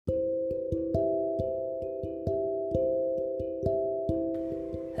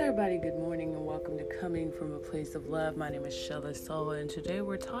everybody, good morning and welcome to Coming from a Place of Love. My name is Shella Sola, and today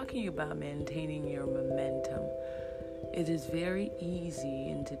we're talking about maintaining your momentum. It is very easy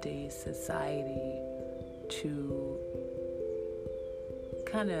in today's society to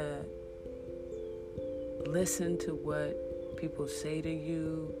kind of listen to what people say to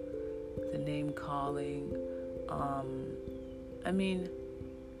you, the name calling,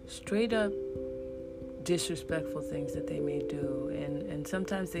 straight up disrespectful things that they may do, and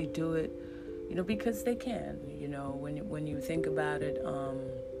sometimes they do it because they can. When you think about it,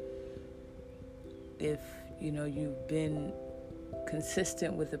 if you've been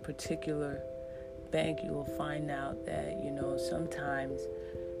consistent with a particular bank, you will find out that sometimes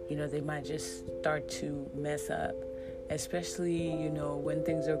they might just start to mess up, especially when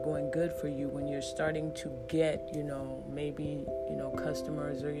things are going good for you, when you're starting to get maybe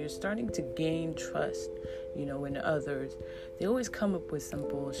customers, or you're starting to gain trust in others. They always come up with some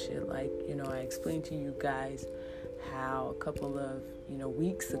bullshit, like I explained to you guys how a couple of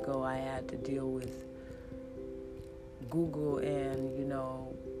weeks ago I had to deal with Google and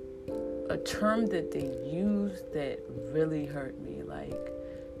a term that they used that really hurt me.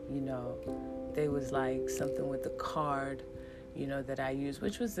 They was like something with the card that I used,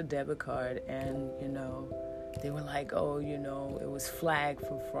 which was the debit card, and they were like, oh, it was flagged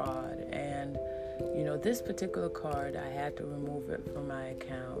for fraud. And this particular card, I had to remove it from my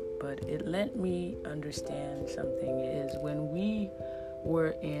account. But it let me understand something, is when we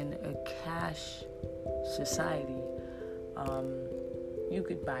were in a cash society, you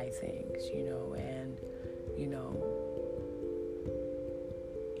could buy things, and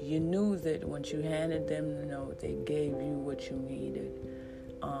you knew that once you handed them the note, they gave you what you needed.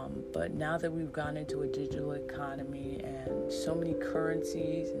 But now that we've gone into a digital economy and so many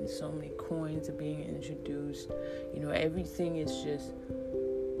currencies and so many coins are being introduced, everything is just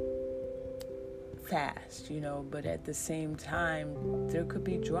fast, but at the same time, there could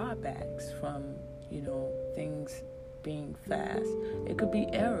be drawbacks from, things being fast. It could be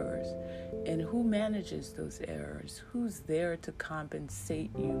errors. And who manages those errors? Who's there to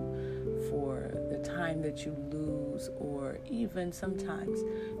compensate you for the time that you lose, or even sometimes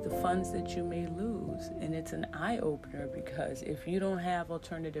the funds that you may lose? And it's an eye-opener, because if you don't have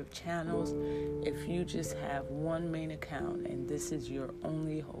alternative channels, if you just have one main account and this is your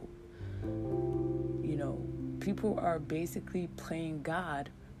only hope, people are basically playing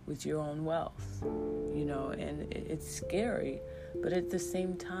God with your own wealth, and it's scary, but at the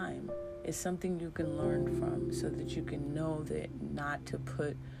same time, it's something you can learn from, so that you can know that not to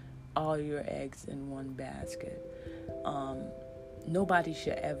put all your eggs in one basket. Nobody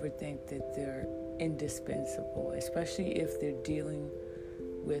should ever think that they're indispensable, especially if they're dealing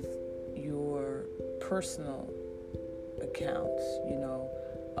with your personal accounts,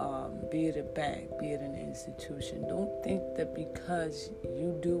 be it a bank, be it an institution. Don't think that because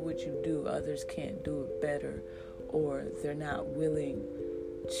you do what you do, others can't do it better, or they're not willing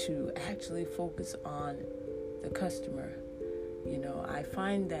to actually focus on the customer. I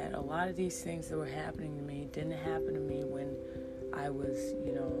find that a lot of these things that were happening to me didn't happen to me when I was,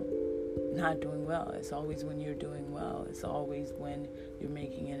 not doing well. It's always when you're doing well. It's always when you're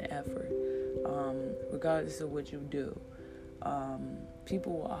making an effort, regardless of what you do.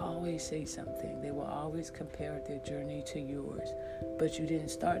 People will always say something. They will always compare their journey to yours, but you didn't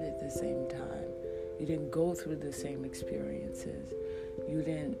start at the same time. You didn't go through the same experiences. You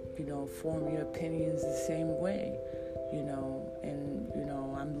didn't, form your opinions the same way, and,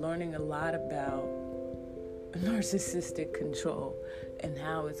 I'm learning a lot about narcissistic control and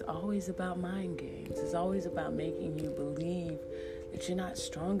how it's always about mind games. It's always about making you believe that you're not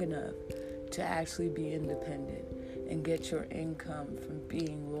strong enough to actually be independent and get your income from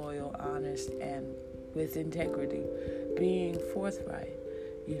being loyal, honest, and with integrity, being forthright.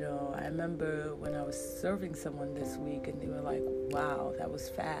 I remember when I was serving someone this week, and they were like, wow, that was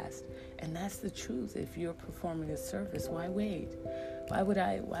fast. And that's the truth. If you're performing a service, why wait? Why would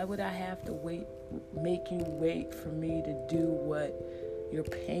I have to wait, make you wait for me to do what you're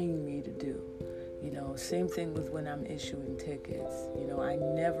paying me to do? Same thing with when I'm issuing tickets. I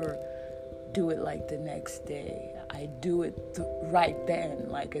never do it like the next day. I do it right then.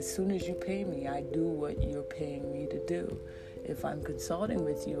 Like, as soon as you pay me, I do what you're paying me to do. If I'm consulting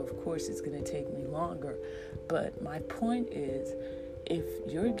with you, of course, it's going to take me longer. But my point is, if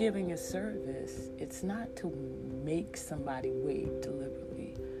you're giving a service, it's not to make somebody wait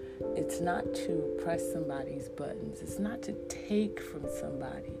deliberately. It's not to press somebody's buttons. It's not to take from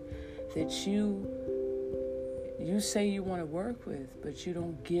somebody that you say you want to work with, but you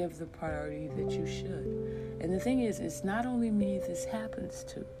don't give the priority that you should. And the thing is, it's not only me this happens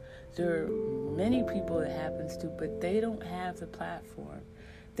to. There are many people it happens to, but they don't have the platform.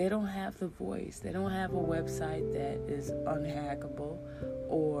 They don't have the voice. They don't have a website that is unhackable,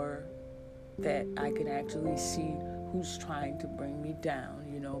 or that I can actually see who's trying to bring me down,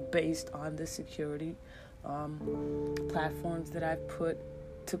 based on the security platforms that I've put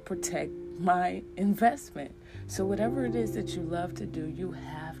to protect my investment. So whatever it is that you love to do, you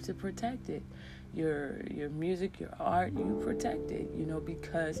have to protect it. Your music, your art, you protect it,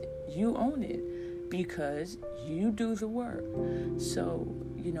 because you own it, because you do the work. So,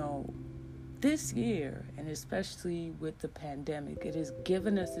 this year, and especially with the pandemic, it has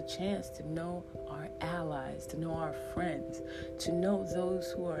given us a chance to know our allies, to know our friends, to know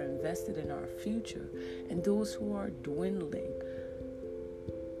those who are invested in our future and those who are dwindling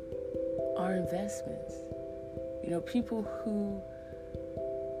our investments. People who,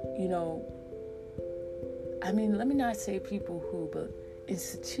 let me not say people who, but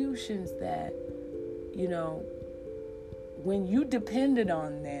institutions that, when you depended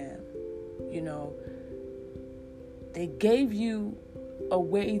on them, they gave you a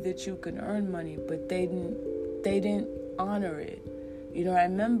way that you can earn money, but they didn't honor it. I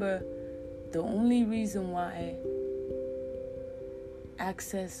remember the only reason why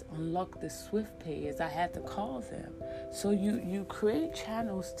Access unlocked the SwiftPay is I had to call them. So you create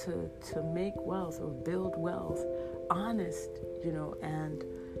channels to make wealth or build wealth, honest, and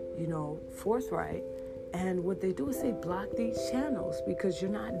forthright. And what they do is they block these channels because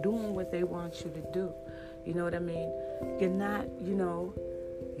you're not doing what they want you to do. You know what I mean? You're not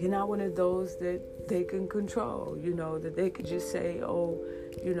one of those that they can control, that they could just say,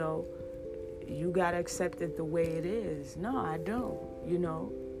 you got to accept it the way it is. No, I don't,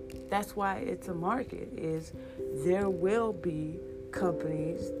 That's why it's a market, is there will be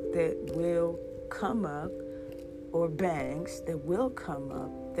companies that will come up, or banks that will come up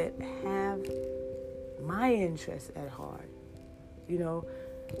that have my interests at heart.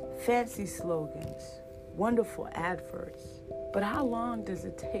 Fancy slogans, wonderful adverts. But how long does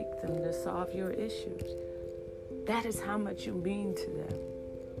it take them to solve your issues? That is how much you mean to them.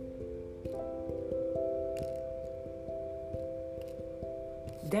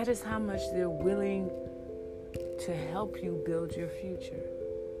 That is how much they're willing to help you build your future.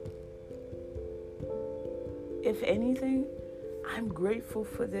 If anything, I'm grateful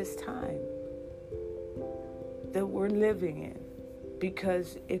for this time that we're living in,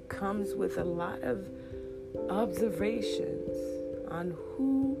 because it comes with a lot of observations on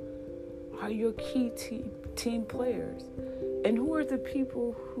who are your key team players and who are the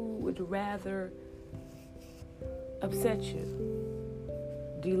people who would rather upset you,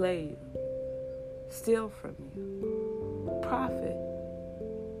 delay you, steal from you, profit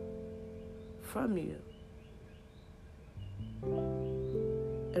from you,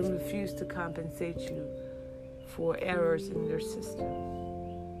 and refuse to compensate you for errors in their system.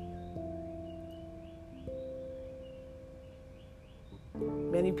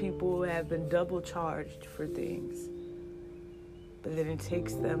 Many people have been double charged for things, but then it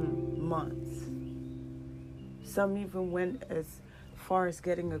takes them months. Some even went as far as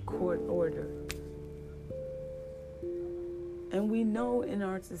getting a court order. And we know in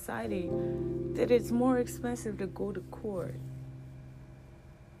our society that it's more expensive to go to court.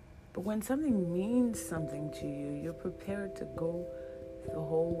 But when something means something to you, you're prepared to go the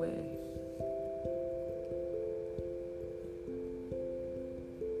whole way.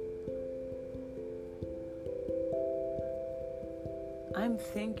 I'm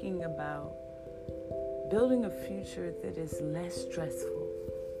thinking about building a future that is less stressful.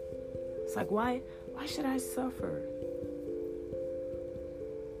 It's like, why should I suffer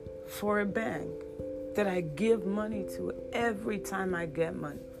for a bank that I give money to every time I get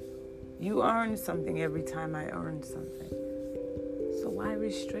money? You earn something every time I earn something. So why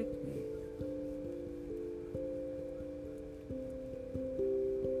restrict me?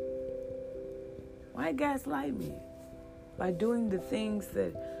 Why gaslight me by doing the things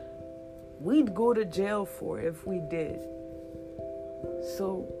that we'd go to jail for if we did?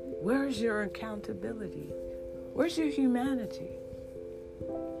 So where's your accountability? Where's your humanity?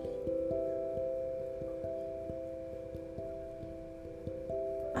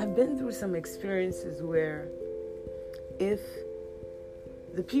 I've been through some experiences where if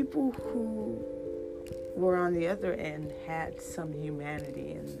the people who were on the other end had some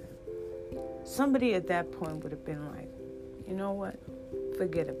humanity in them, somebody at that point would have been like, you know what?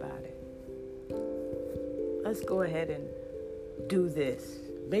 Forget about it. Let's go ahead and do this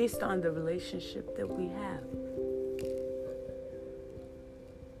based on the relationship that we have.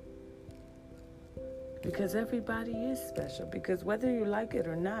 Because everybody is special. Because whether you like it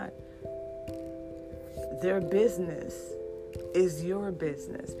or not, their business is your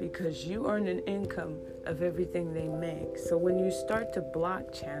business, because you earn an income of everything they make. So when you start to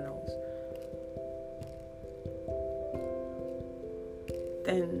block channels,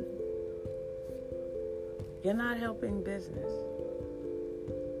 then you're not helping business.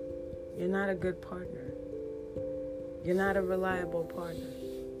 You're not a good partner. You're not a reliable partner.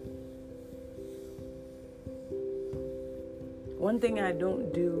 One thing I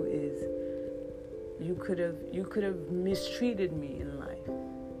don't do is, you could have mistreated me in life.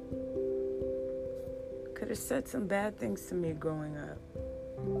 Could have said some bad things to me growing up,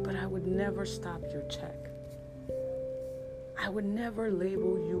 but I would never stop your check. I would never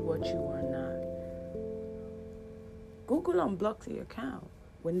label you what you are not. Google unblocked the account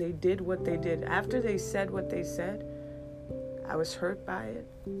when they did what they did. After they said what they said, I was hurt by it,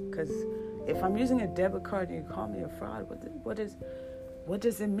 because if I'm using a debit card and you call me a fraud, what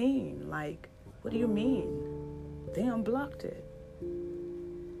does it mean? Like, what do you mean? They unblocked it.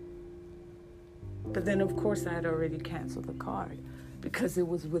 But then, of course, I had already canceled the card because it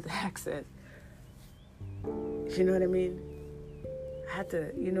was with access. You know what I mean? I had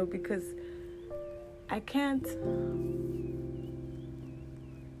to, because I can't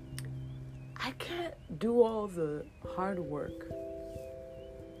do all the hard work,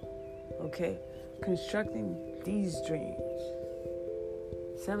 okay? Constructing these dreams,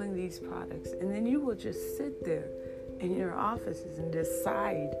 selling these products, and then you will just sit there in your offices and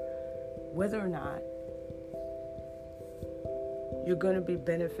decide whether or not you're going to be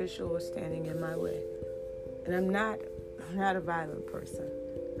beneficial or standing in my way. And I'm not a violent person.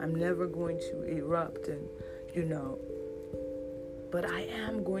 I'm never going to erupt and, but I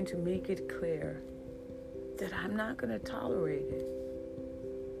am going to make it clear that I'm not going to tolerate it.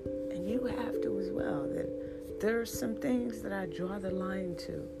 And you have to as well. That there are some things that I draw the line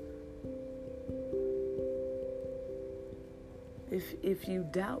to. If you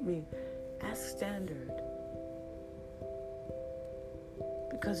doubt me, ask Standard.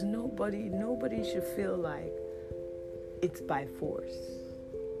 Because nobody should feel like it's by force.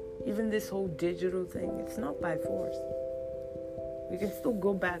 Even this whole digital thing, it's not by force. We can still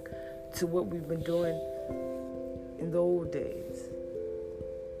go back to what we've been doing in the old days.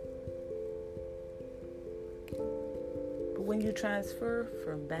 But when you transfer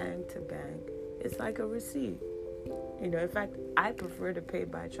from bank to bank, it's like a receipt. In fact, I prefer to pay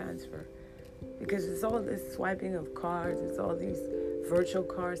by transfer, because it's all this swiping of cards, it's all these virtual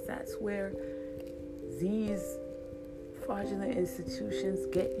cards. That's where these fraudulent institutions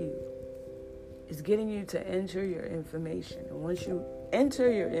get you. It's getting you to enter your information. And once you enter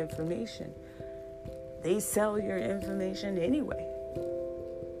your information, they sell your information anyway.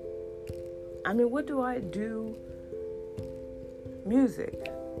 I mean, what do I do?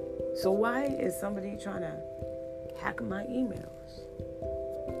 Music. So why is somebody trying to hack my emails?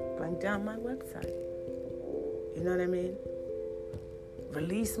 Bring down my website? You know what I mean?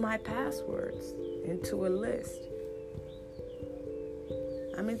 Release my passwords into a list.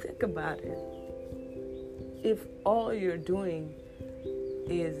 I mean, think about it. If all you're doing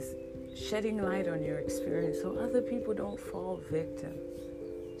is shedding light on your experience so other people don't fall victim,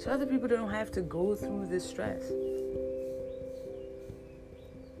 so other people don't have to go through this stress.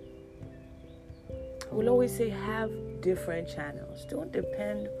 I will always say, have different channels. Don't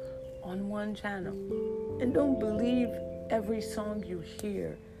depend on one channel. And don't believe every song you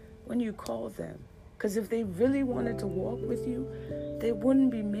hear when you call them. Because if they really wanted to walk with you, they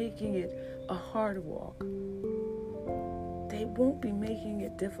wouldn't be making it a hard walk. They won't be making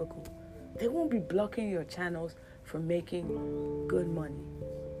it difficult. They won't be blocking your channels from making good money.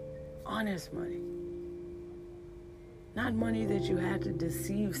 Honest money. Not money that you had to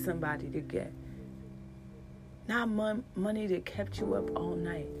deceive somebody to get. Not money that kept you up all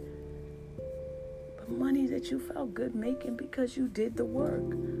night. But money that you felt good making because you did the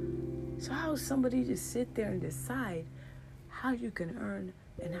work. So how is somebody to sit there and decide how you can earn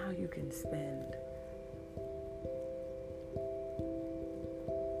and how you can spend?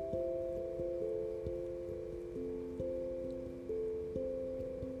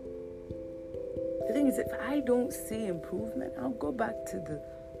 The thing is, if I don't see improvement, I'll go back to the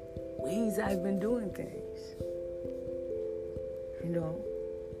ways I've been doing things.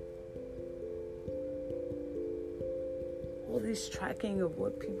 All this tracking of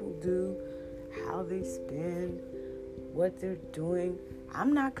what people do, how they spend, what they're doing.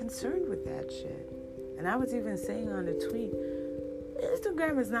 I'm not concerned with that shit. And I was even saying on a tweet,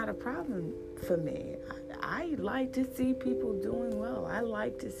 Instagram is not a problem for me. I like to see people doing well. I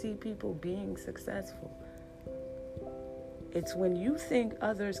like to see people being successful. It's when you think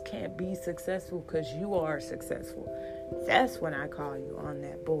others can't be successful because you are successful. That's when I call you on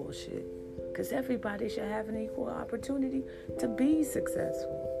that bullshit. Because everybody should have an equal opportunity to be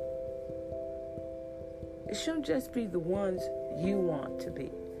successful. It shouldn't just be the ones you want to be.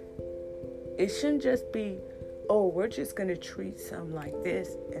 It shouldn't just be, oh, we're just going to treat some like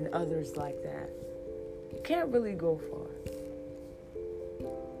this and others like that. You can't really go far.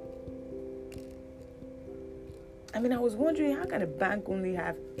 I mean, I was wondering, how can a bank only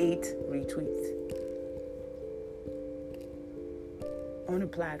have 8 retweets on a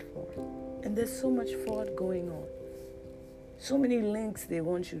platform? And there's so much fraud going on. So many links they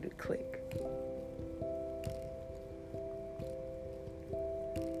want you to click.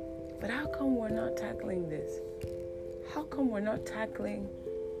 But how come we're not tackling this? How come we're not tackling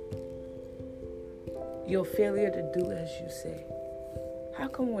your failure to do as you say? How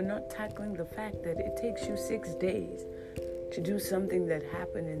come we're not tackling the fact that it takes you 6 days to do something that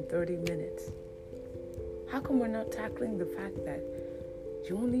happened in 30 minutes? How come we're not tackling the fact that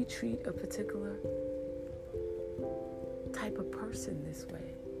you only treat a particular type of person this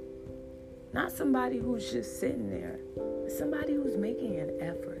way? Not somebody who's just sitting there, but somebody who's making an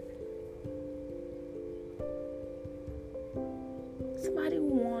effort. Somebody who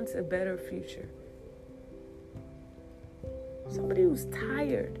wants a better future. Somebody who's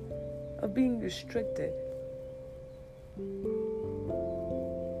tired of being restricted.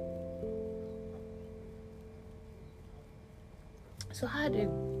 So how did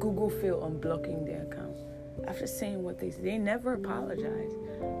Google feel on blocking their account? After saying what they said, they never apologized.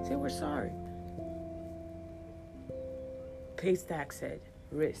 Say, we're sorry. Paystack said,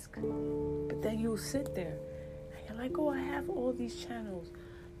 risk. But then you'll sit there and you're like, oh, I have all these channels.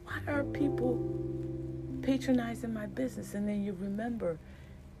 Why are people patronizing my business? And then you remember,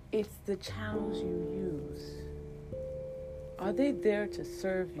 it's the channels you use. Are they there to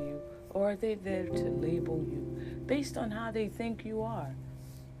serve you, or are they there to label you based on how they think you are?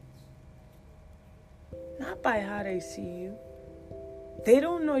 Not by how they see you. They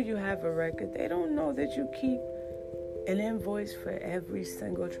don't know you have a record. They don't know that you keep an invoice for every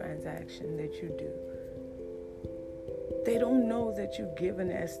single transaction that you do. They don't know that you give an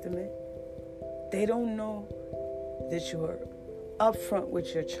estimate. They don't know that you're upfront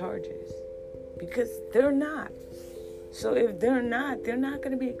with your charges, because they're not. So if they're not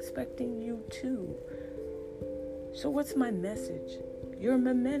going to be expecting you to. So what's my message? Your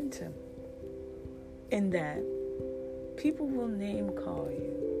momentum. In that, people will name call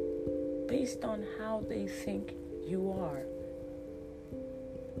you based on how they think you are.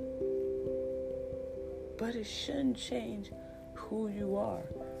 But it shouldn't change who you are,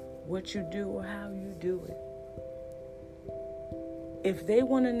 what you do, or how you do it. If they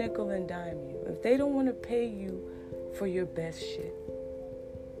want to nickel and dime you, if they don't want to pay you for your best shit,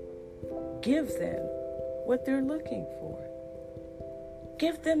 give them what they're looking for.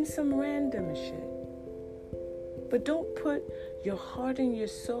 Give them some random shit. But don't put your heart and your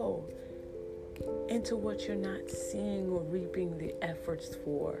soul into what you're not seeing or reaping the efforts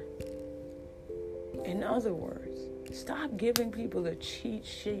for. In other words, stop giving people a cheat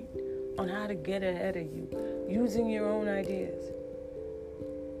sheet on how to get ahead of you, using your own ideas.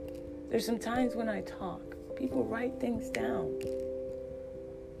 There's some times when I talk, people write things down.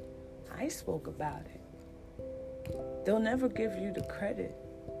 I spoke about it. They'll never give you the credit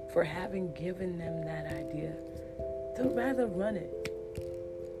for having given them that idea. They'll rather run it.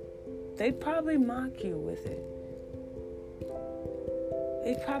 They'd probably mock you with it.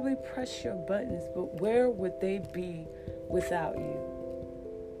 They'd probably press your buttons, but where would they be without you?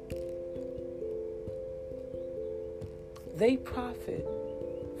 They profit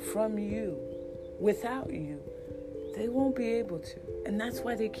from you. Without you, they won't be able to. And that's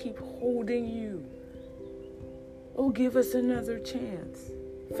why they keep holding you. Oh, give us another chance.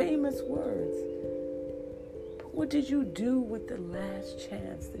 Famous words. But what did you do with the last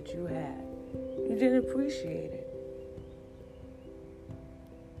chance that you had? You didn't appreciate it.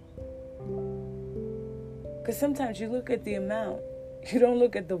 Because sometimes you look at the amount, you don't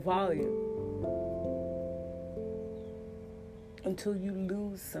look at the volume until you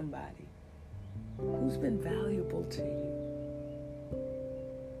lose somebody who's been valuable to you,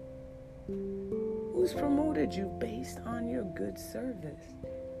 who's promoted you based on your good service,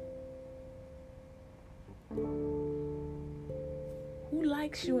 who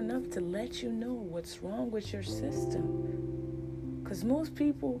likes you enough to let you know what's wrong with your system. Because most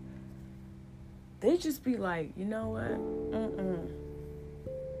people, they just be like, you know what,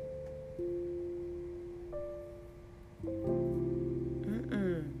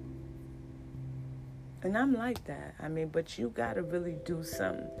 And I'm like that. I mean, but you gotta really do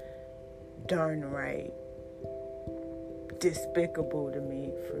something darn right despicable to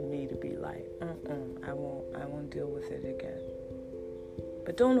me for me to be like, I won't deal with it again.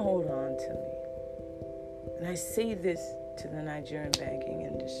 But don't hold on to me. And I say this to the Nigerian banking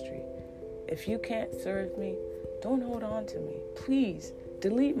industry. If you can't serve me, don't hold on to me. Please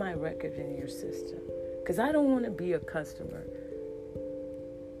delete my record in your system, because I don't want to be a customer.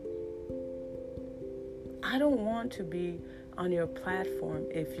 I don't want to be on your platform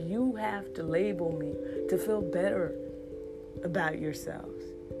if you have to label me to feel better about yourselves.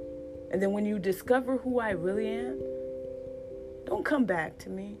 And then when you discover who I really am, don't come back to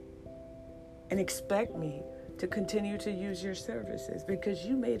me and expect me to continue to use your services, because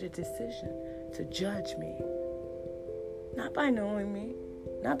you made a decision to judge me. Not by knowing me,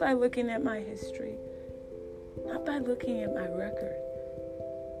 not by looking at my history, not by looking at my record,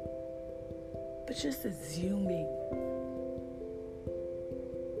 but just assuming.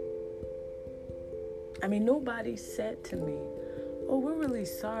 I mean, nobody said to me, oh, we're really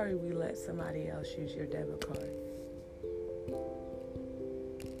sorry we let somebody else use your debit card.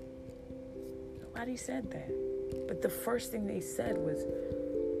 Nobody said that. But the first thing they said was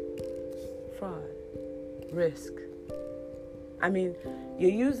fraud, risk. I mean,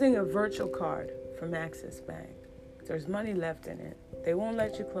 you're using a virtual card from Access Bank. There's money left in it. They won't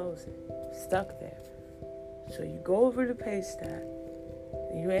let you close it. Stuck there. So you go over to PayStat,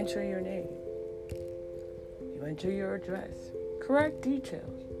 and you enter your name. You enter your address. Correct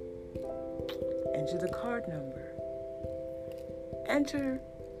details. Enter the card number. Enter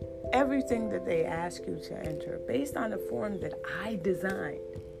everything that they ask you to enter based on a form that I designed.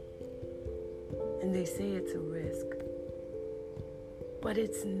 And they say it's a risk. But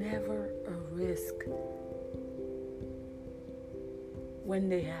it's never a risk when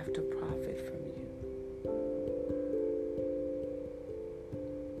they have to profit from you.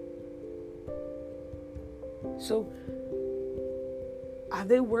 So, are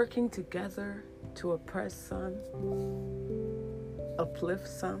they working together to oppress some, uplift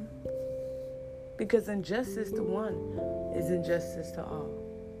some? Because injustice to one is injustice to all.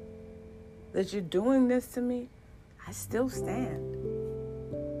 That you're doing this to me, I still stand.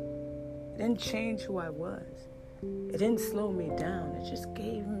 It didn't change who I was. It didn't slow me down. It just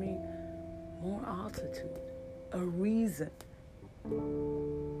gave me more altitude, a reason.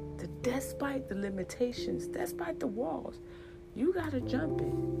 That despite the limitations, despite the walls, you got to jump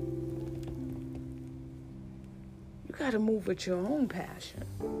it. You got to move with your own passion.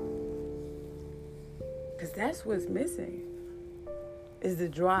 Because that's what's missing, is the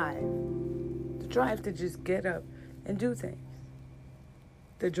drive. The drive to just get up and do things.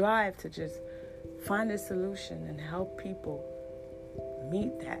 The drive to just find a solution and help people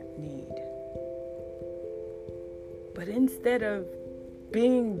meet that need. But instead of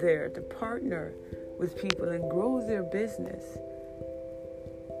being there to partner with people and grow their business,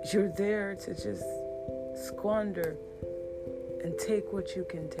 you're there to just squander and take what you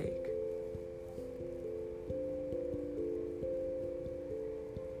can take.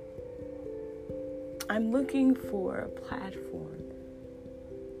 I'm looking for a platform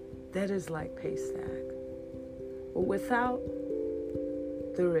that is like Paystack, but without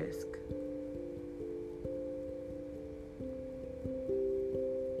the risk.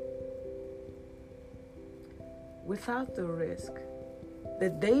 Without the risk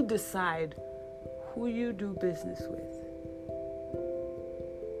that they decide who you do business with.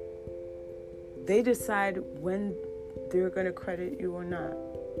 They decide when they're going to credit you or not.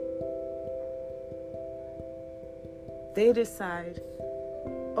 They decide,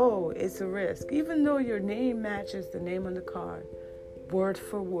 oh, it's a risk, even though your name matches the name on the card, word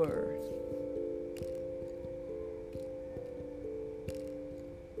for word.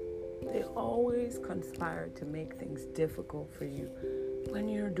 They always conspire to make things difficult for you when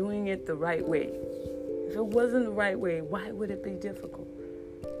you're doing it the right way. If it wasn't the right way, why would it be difficult?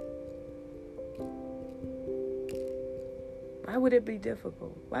 Why would it be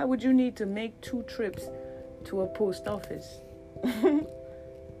difficult? Why would you need to make 2 trips to a post office?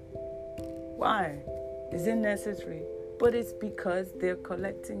 Why? Is it necessary? But it's because they're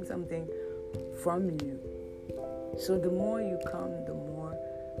collecting something from you. So the more you come, the more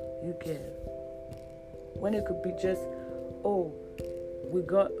you give. When it could be just, oh, we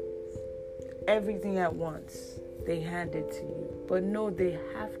got everything at once. They hand it to you. But no, they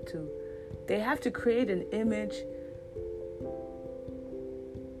have to create an image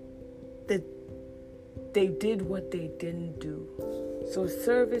that they did what they didn't do. So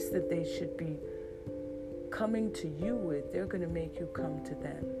service that they should be coming to you with, they're going to make you come to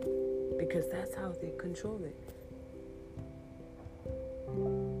them, because that's how they control it.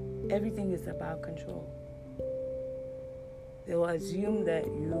 Everything is about control. They'll assume that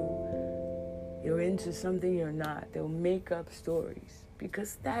you're into something you're not. They'll make up stories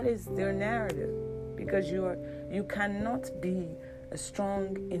because that is their narrative. Because you cannot be a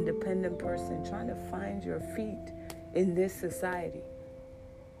strong, independent person trying to find your feet in this society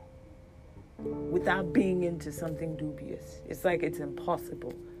without being into something dubious. It's like it's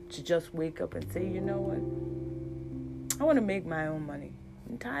impossible to just wake up and say, you know what? I want to make my own money.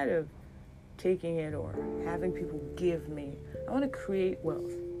 I'm tired of taking it or having people give me. I want to create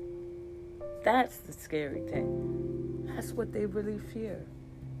wealth. That's the scary thing. That's what they really fear,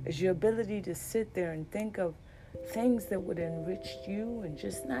 is your ability to sit there and think of things that would enrich you, and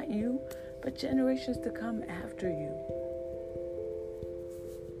just not you, but generations to come after you.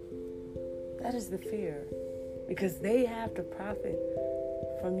 That is the fear, because they have to profit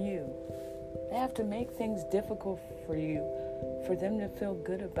from you. They have to make things difficult for you, for them to feel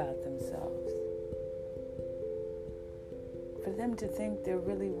good about themselves, for them to think they're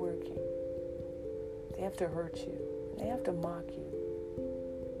really working. They have to hurt you. They have to mock you.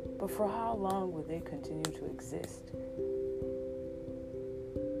 But for how long will they continue to exist?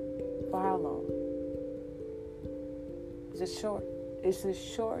 For how long? It's a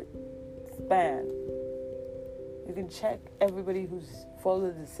short span. You can check everybody who's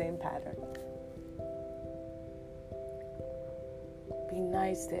followed the same pattern. Be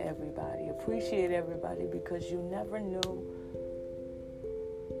nice to everybody. Appreciate everybody, because you never know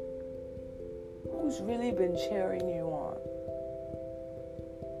who's really been cheering you on.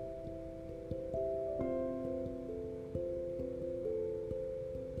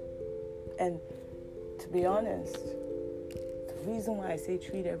 And to be honest, the reason why I say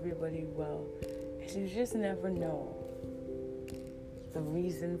treat everybody well is you just never know the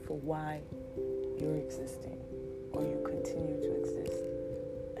reason for why you're existing or you continue to exist.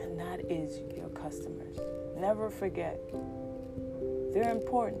 And that is your customers. Never forget, they're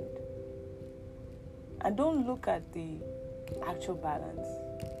important. And don't look at the actual balance,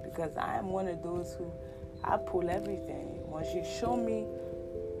 because I am one of those who, I pull everything. Once you show me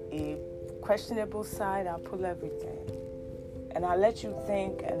a questionable side, I'll pull everything. And I'll let you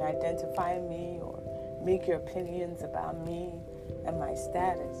think and identify me or make your opinions about me and my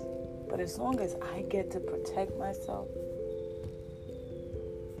status. But as long as I get to protect myself,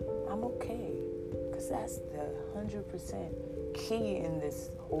 I'm okay. Because that's the 100% key in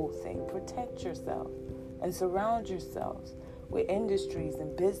this whole thing. Protect yourself and surround yourselves with industries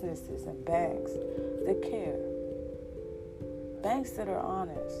and businesses and banks that care. Banks that are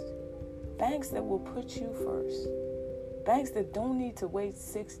honest. Banks that will put you first. Banks that don't need to wait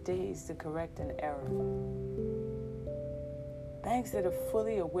 6 days to correct an error. Banks that are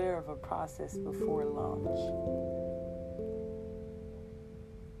fully aware of a process before launch.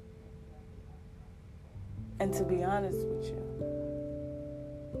 And to be honest with you,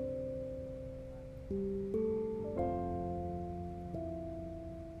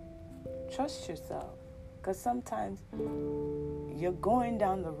 trust yourself. Because sometimes you're going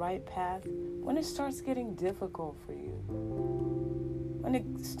down the right path when it starts getting difficult for you. When it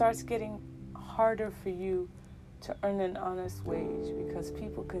starts getting harder for you to earn an honest wage, because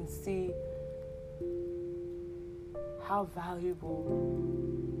people can see how valuable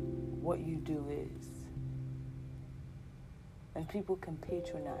what you do is. And people can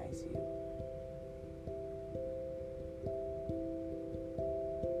patronize you.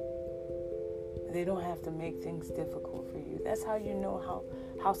 They don't have to make things difficult for you. That's how you know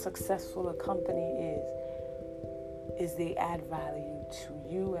how successful a company is they add value to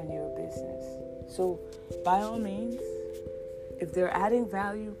you and your business. So by all means, if they're adding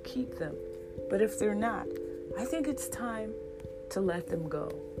value, keep them. But if they're not, I think it's time to let them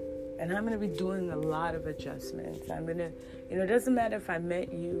go. And I'm going to be doing a lot of adjustments. I'm going to, it doesn't matter if I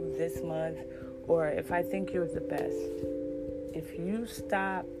met you this month or if I think you're the best. If you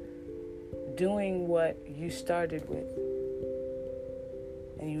stop doing what you started with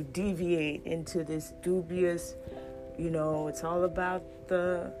and you deviate into this dubious, it's all about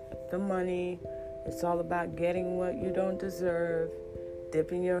the money, it's all about getting what you don't deserve,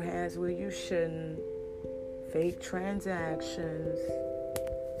 dipping your hands where you shouldn't, fake transactions,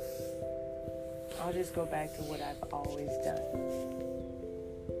 I'll just go back to what I've always done.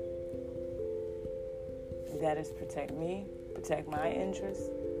 And that is protect me, protect my interests,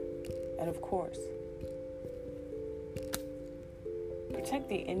 and of course, protect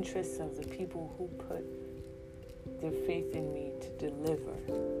the interests of the people who put their faith in me to deliver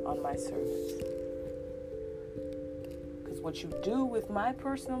on my service. what you do with my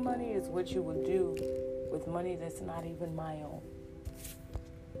personal money is what you will do with money that's not even my own.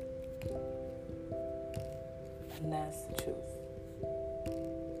 And that's the truth.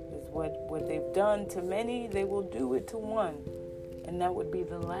 Is what they've done to many, they will do it to one. And that would be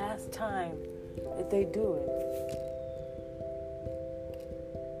the last time that they do it.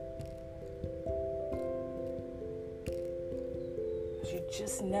 You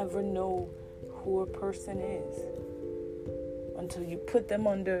just never know who a person is until you put them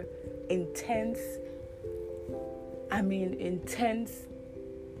under intense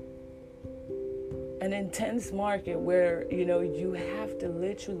market where, you have to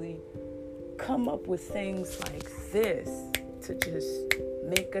literally come up with things like this to just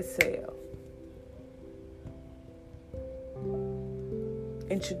make a sale.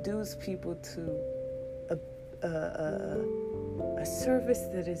 Introduce people to a service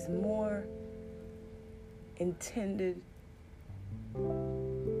that is more intended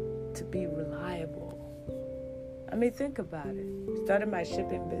to be reliable. I mean, think about it. Started my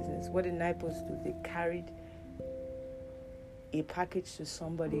shipping business. What did Nipos do? They carried a package to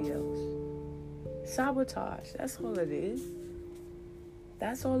somebody else. Sabotage. That's all it is.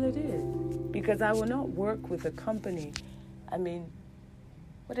 That's all it is. Because I will not work with a company. I mean,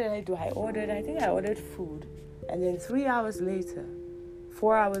 what did I do? I think I ordered food. And then 4 hours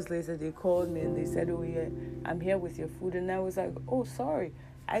later, they called me and they said, oh, yeah, I'm here with your food. And I was like, oh, sorry,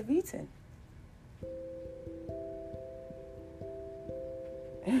 I've eaten.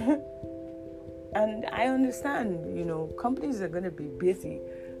 And I understand, companies are going to be busy,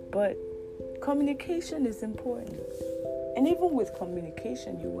 but communication is important. And even with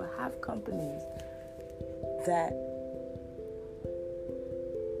communication, you will have companies that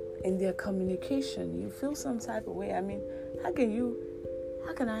in their communication, you feel some type of way. I mean, how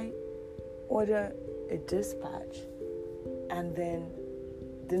can I order a dispatch and then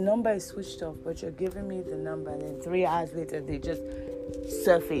the number is switched off, but you're giving me the number, and then 3 hours later, they just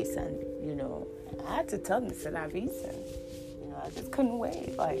surface and, I had to tell them, I said, I've eaten. I just couldn't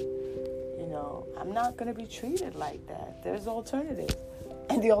wait. I'm not going to be treated like that. There's alternatives.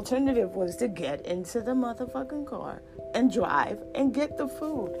 And the alternative was to get into the motherfucking car and drive and get the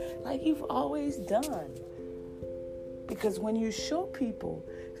food like you've always done. Because when you show people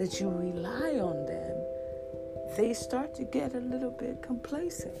that you rely on them, they start to get a little bit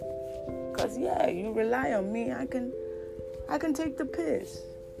complacent. Because, you rely on me, I can take the piss.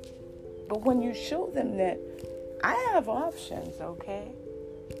 But when you show them that I have options, okay?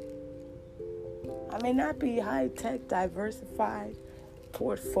 I may not be high-tech, diversified,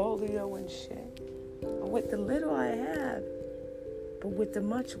 portfolio and shit. But with the little I have, but with the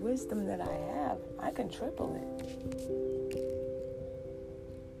much wisdom that I have, I can triple it.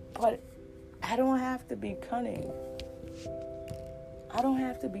 But I don't have to be cunning. I don't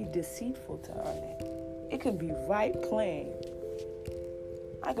have to be deceitful to earn it. It can be right plain.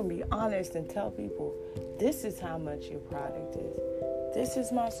 I can be honest and tell people, this is how much your product is. This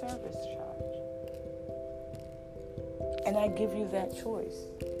is my service charge. And I give you that choice.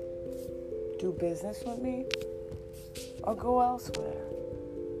 Do business with me or go elsewhere.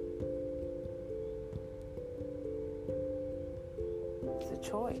 It's a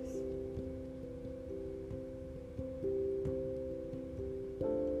choice.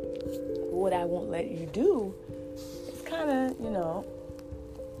 What I won't let you do is kind of,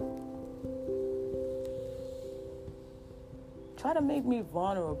 try to make me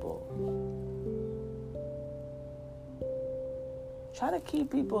vulnerable. Try to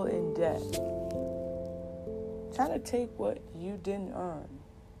keep people in debt. Try to take what you didn't earn.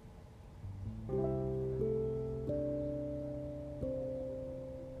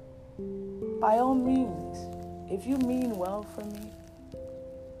 By all means, if you mean well for me,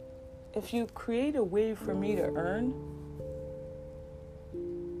 if you create a way for me to earn,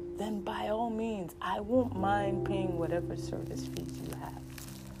 then by all means, I won't mind paying whatever service fees you have.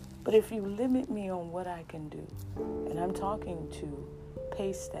 But if you limit me on what I can do, and I'm talking to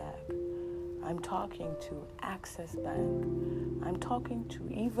Paystack, I'm talking to Access Bank, I'm talking to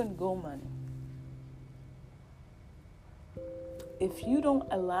even GoMoney. If you don't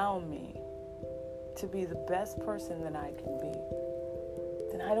allow me to be the best person that I can be,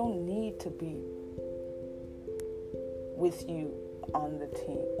 then I don't need to be with you on the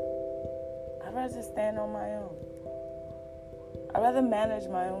team. I'd rather stand on my own. I'd rather manage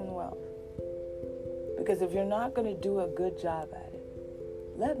my own wealth. Because if you're not going to do a good job at it,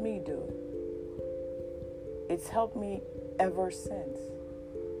 let me do it. It's helped me ever since.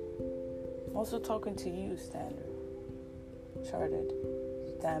 I'm also talking to you, Standard Chartered,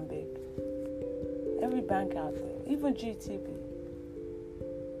 Stanbic, every bank out there. even GTB.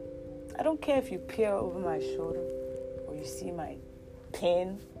 I don't care if you peer over my shoulder, or you see my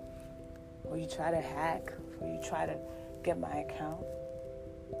pin, or you try to hack, or you try to get my account.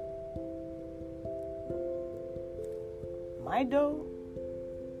 My dough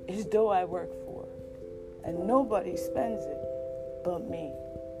is dough I work for, and nobody spends it but me.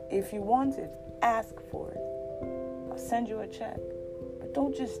 If you want it, ask for it. I'll send you a check, but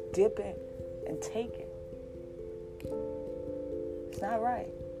don't just dip it and take it. It's not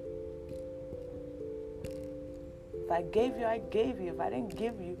right. If I gave you, I gave you. If I didn't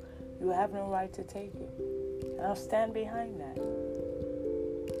give you, you have no right to take it. And I'll stand behind that.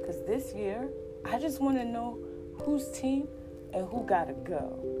 Because this year, I just want to know whose team and who got to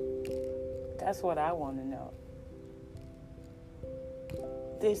go. That's what I want to know.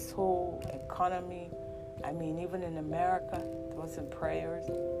 This whole economy, I mean, even in America, thoughts and prayers,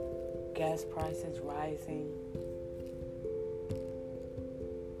 gas prices rising.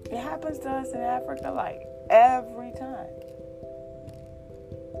 It happens to us in Africa like every time.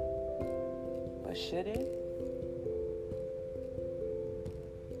 But should it?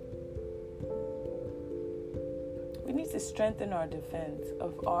 We need to strengthen our defense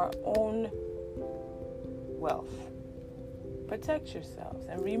of our own wealth. Protect yourselves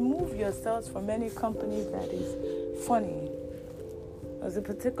and remove yourselves from any company that is funny. There's a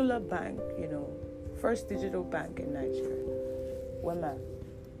particular bank, First Digital Bank in Nigeria, Wema.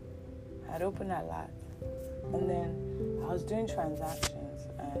 I had opened that lot. And then I was doing transactions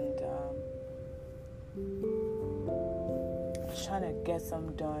and I was trying to get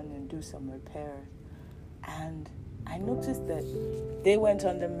some done and do some repairs. And I noticed that they went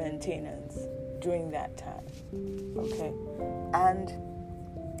under maintenance during that time. Okay? And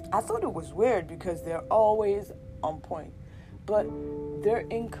I thought it was weird because they're always on point. But their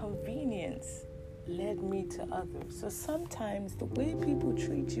inconvenience led me to others. So sometimes the way people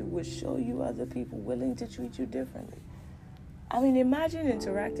treat you will show you other people willing to treat you differently. I mean, imagine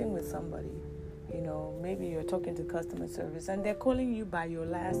interacting with somebody, maybe you're talking to customer service and they're calling you by your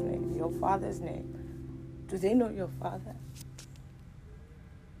last name, your father's name. Do they know your father?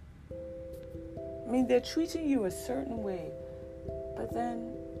 I mean, they're treating you a certain way, but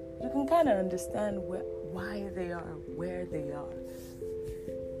then you can kind of understand why they are where they are.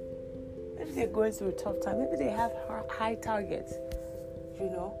 Maybe they're going through a tough time. Maybe they have high targets,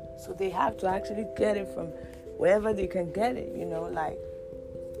 so they have to actually get it from wherever they can get it,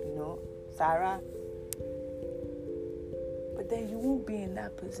 Sarah. But then you won't be in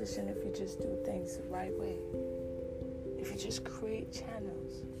that position if you just do things the right way. If you just create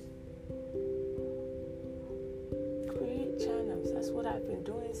channels. Create channels. That's what I've been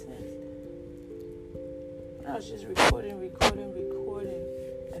doing since. I was just recording,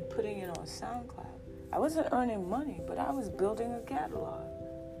 and putting it on SoundCloud. I wasn't earning money, but I was building a catalog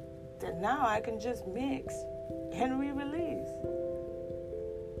that now I can just mix and re-release.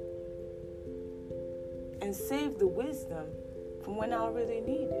 And save the wisdom from when I really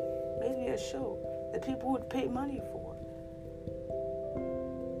need it. Maybe a show that people would pay money for.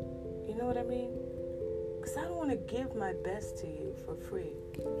 You know what I mean? Because I don't want to give my best to you for free.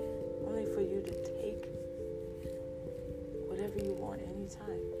 Only for you to take whatever you want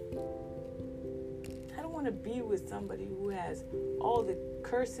anytime. I don't want to be with somebody who has all the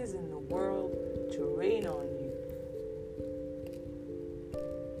curses in the world to rain on you,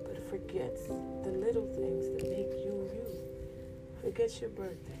 but forgets the little things that make you you. Forgets your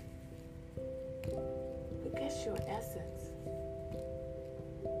birthday. Forgets your essence.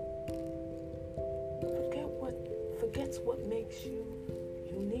 Forgets what makes you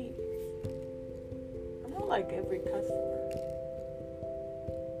unique. I'm not like every customer.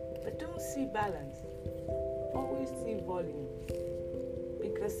 But don't see balance. Always see volume.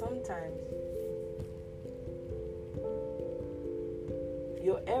 Because sometimes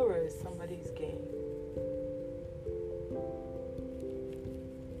your error is somebody's gain.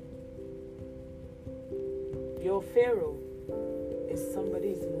 Your Pharaoh is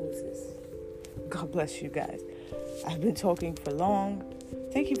somebody's Moses. God bless you guys. I've been talking for long.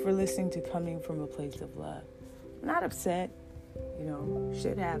 Thank you for listening to Coming From a Place of Love. I'm not upset.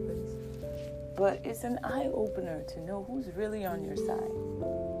 Shit happens. But it's an eye-opener to know who's really on your side.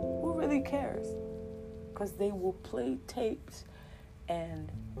 Who really cares? Because they will play tapes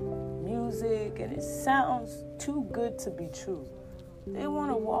and music, and it sounds too good to be true. They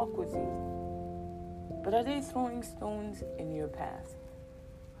want to walk with you. But are they throwing stones in your path?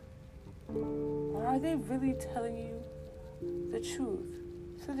 Or are they really telling you the truth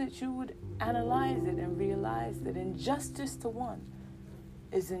so that you would analyze it and realize that injustice to one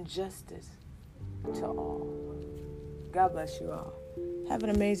is injustice to all? God bless you all. Have an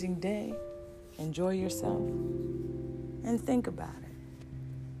amazing day. Enjoy yourself. And think about it.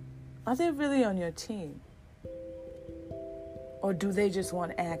 Are they really on your team? Or do they just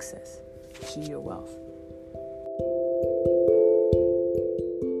want access to your wealth?